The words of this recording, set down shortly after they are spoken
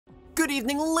Good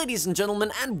evening, ladies and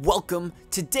gentlemen, and welcome.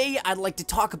 Today I'd like to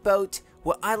talk about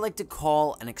what I like to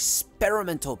call an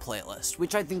experimental playlist,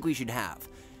 which I think we should have.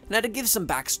 Now, to give some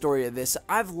backstory of this,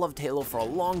 I've loved Halo for a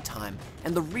long time,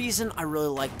 and the reason I really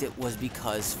liked it was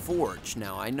because Forge.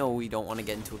 Now, I know we don't want to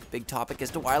get into a big topic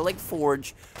as to why I like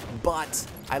Forge, but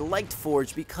I liked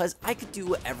Forge because I could do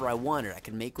whatever I wanted. I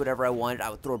could make whatever I wanted.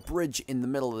 I would throw a bridge in the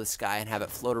middle of the sky and have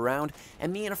it float around,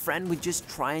 and me and a friend would just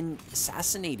try and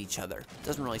assassinate each other.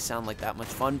 Doesn't really sound like that much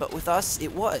fun, but with us,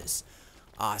 it was.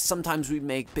 Sometimes we'd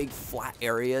make big flat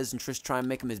areas and just try and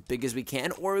make them as big as we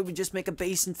can, or we would just make a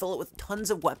base and fill it with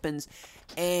tons of weapons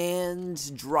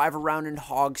and drive around in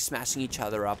hogs smashing each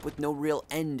other up with no real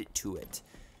end to it.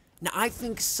 Now, I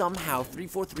think somehow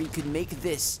 343 could make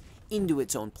this into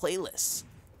its own playlist.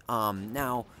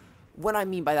 Now, what I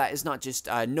mean by that is not just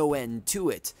no end to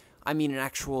it. I mean an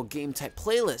actual game type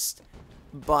playlist,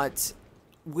 but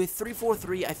with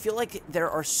 343, I feel like there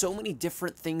are so many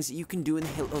different things that you can do in the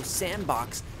Halo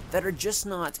sandbox that are just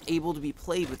not able to be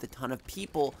played with a ton of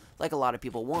people like a lot of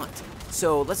people want.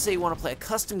 So let's say you want to play a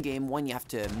custom game. One, you have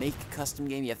to make a custom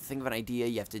game, you have to think of an idea,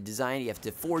 you have to design it, you have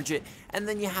to forge it, and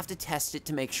then you have to test it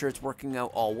to make sure it's working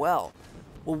out all well.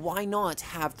 Well, why not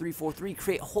have 343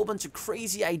 create a whole bunch of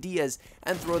crazy ideas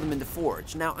and throw them into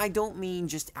Forge? Now, I don't mean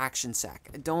just Action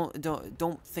Sack. Don't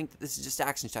think that this is just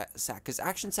Action Sack, because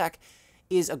Action Sack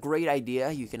is a great idea.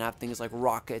 You can have things like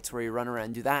rockets where you run around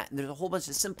and do that, and there's a whole bunch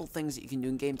of simple things that you can do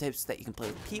in game types that you can play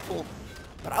with people.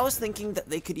 But I was thinking that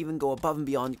they could even go above and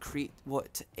beyond to create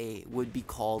what would be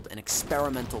called an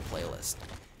experimental playlist.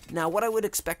 Now, what I would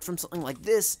expect from something like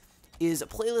this is a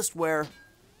playlist where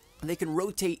they can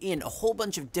rotate in a whole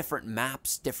bunch of different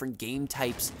maps, different game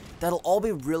types, that'll all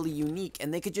be really unique,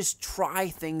 and they could just try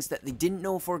things that they didn't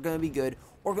know if were going to be good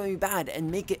or going to be bad, and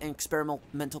make it an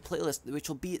experimental playlist, which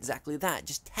will be exactly that,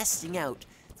 just testing out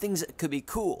things that could be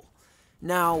cool.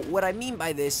 Now, what I mean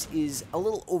by this is a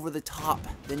little over the top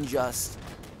than just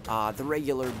the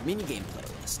regular minigame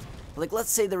playlist. Like,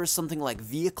 let's say there was something like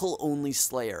Vehicle Only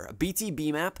Slayer, a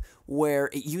BTB map where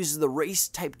it uses the race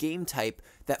type game type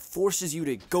that forces you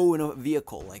to go in a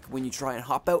vehicle. Like, when you try and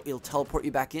hop out, it'll teleport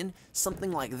you back in,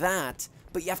 something like that,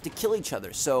 but you have to kill each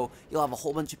other. So you'll have a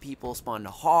whole bunch of people spawn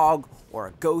a hog or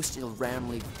a ghost, it'll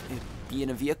randomly be in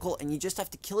a vehicle, and you just have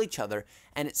to kill each other,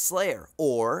 and it's Slayer.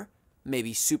 Or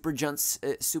maybe Super Jump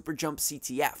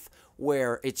CTF,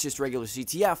 where it's just regular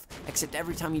CTF, except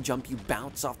every time you jump, you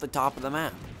bounce off the top of the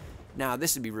map. Now,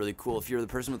 this would be really cool if you're the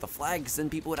person with the flag, because then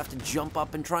people would have to jump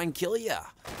up and try and kill you.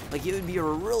 Like, it would be a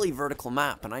really vertical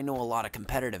map, and I know a lot of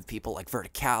competitive people like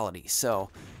verticality, so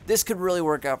this could really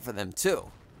work out for them too.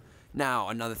 Now,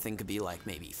 another thing could be like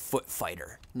maybe Foot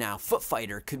Fighter. Now, Foot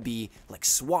Fighter could be like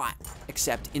SWAT,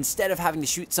 except instead of having to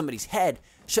shoot somebody's head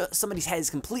is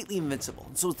completely invincible,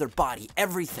 and so is their body,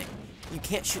 everything. You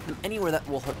can't shoot them anywhere that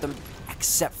will hurt them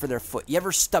except for their foot. You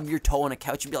ever stub your toe on a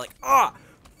couch and be like, ah,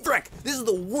 frick, this is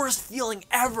the worst feeling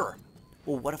ever?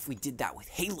 Well, what if we did that with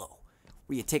Halo?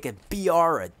 Where you take a BR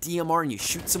or a DMR and you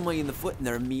shoot somebody in the foot and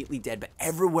they're immediately dead, but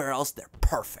everywhere else they're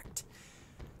perfect.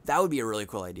 That would be a really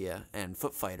cool idea. And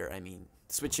Foot Fighter, I mean,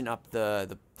 switching up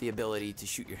the ability to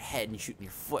shoot your head and shooting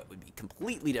your foot would be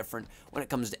completely different when it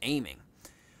comes to aiming.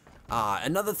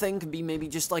 Another thing could be maybe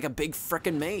just like a big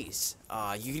frickin' maze.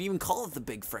 You could even call it the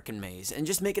big frickin' maze and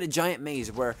just make it a giant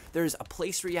maze where there's a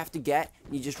place where you have to get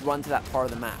and you just run to that part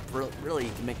of the map. Really,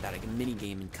 you can make that like a mini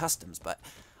game in customs, but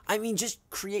I mean, just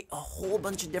create a whole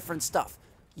bunch of different stuff.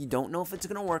 You don't know if it's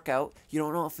gonna work out. You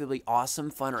don't know if it'll be awesome,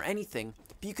 fun, or anything,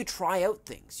 but you could try out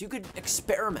things. You could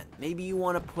experiment. Maybe you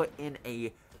want to put in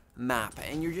a map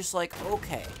and you're just like,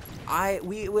 okay,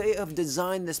 we have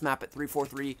designed this map at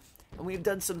 343 and we've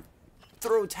done some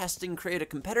thorough testing, create a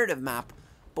competitive map,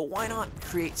 but why not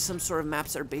create some sort of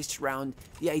maps that are based around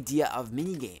the idea of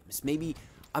mini games? Maybe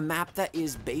a map that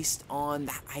is based on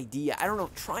that idea. I don't know,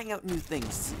 trying out new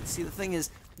things. See, the thing is,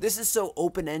 this is so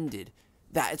open-ended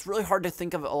that it's really hard to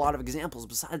think of a lot of examples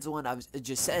besides the one I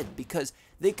just said, because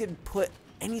they could put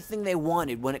anything they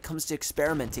wanted when it comes to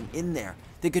experimenting in there.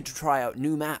 They could try out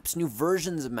new maps, new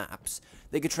versions of maps.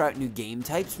 They could try out new game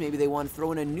types. Maybe they want to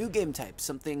throw in a new game type,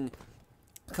 something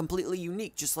completely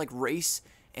unique, just like Race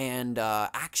and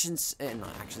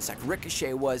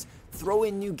Ricochet was. Throw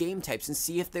in new game types and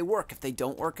see if they work. If they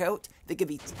don't work out, they could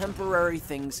be temporary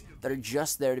things that are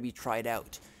just there to be tried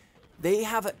out. They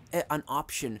have an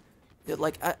option.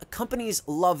 Like, companies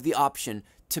love the option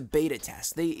to beta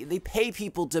test. They pay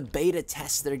people to beta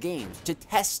test their games, to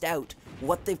test out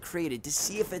what they've created, to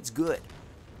see if it's good.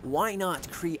 Why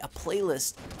not create a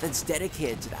playlist that's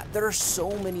dedicated to that? There are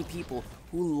so many people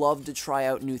who love to try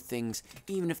out new things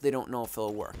even if they don't know if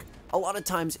it'll work. A lot of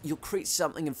times you'll create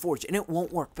something in Forge and it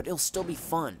won't work, but it'll still be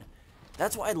fun.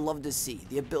 That's what I'd love to see,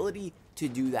 the ability to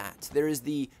do that. There is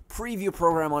the preview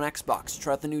program on Xbox to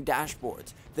try out the new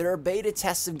dashboards. There are beta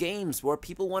tests of games where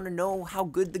people want to know how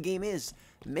good the game is.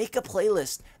 Make a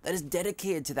playlist that is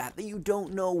dedicated to that you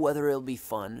don't know whether it'll be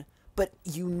fun, but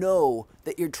you know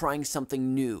that you're trying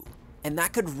something new. And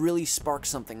that could really spark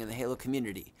something in the Halo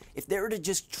community. If they were to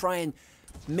just try and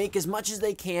make as much as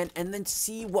they can and then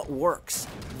see what works,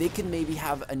 they could maybe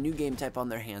have a new game type on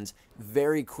their hands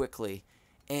very quickly,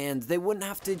 and they wouldn't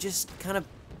have to just kind of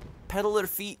pedal their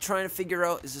feet trying to figure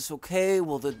out, is this okay?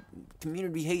 Will the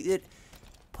community hate it?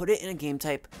 Put it in a game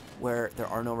type where there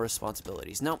are no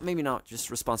responsibilities. Now, maybe not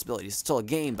just responsibilities, it's still a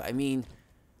game, but I mean,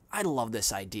 I love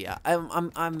this idea.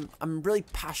 I'm really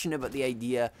passionate about the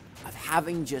idea of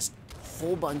having just a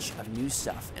whole bunch of new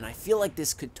stuff, and I feel like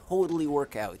this could totally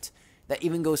work out. That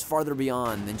even goes farther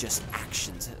beyond than just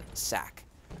actions sack.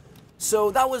 So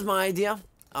that was my idea.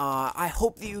 I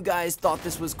hope that you guys thought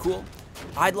this was cool.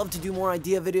 I'd love to do more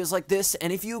idea videos like this,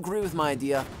 and if you agree with my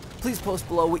idea, please post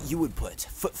below what you would put.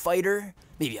 Foot Fighter,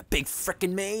 maybe a big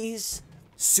frickin' maze,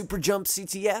 Super Jump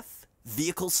CTF,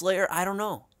 Vehicle Slayer, I don't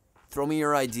know. Throw me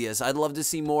your ideas. I'd love to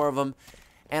see more of them,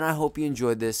 and I hope you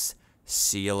enjoyed this.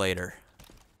 See you later.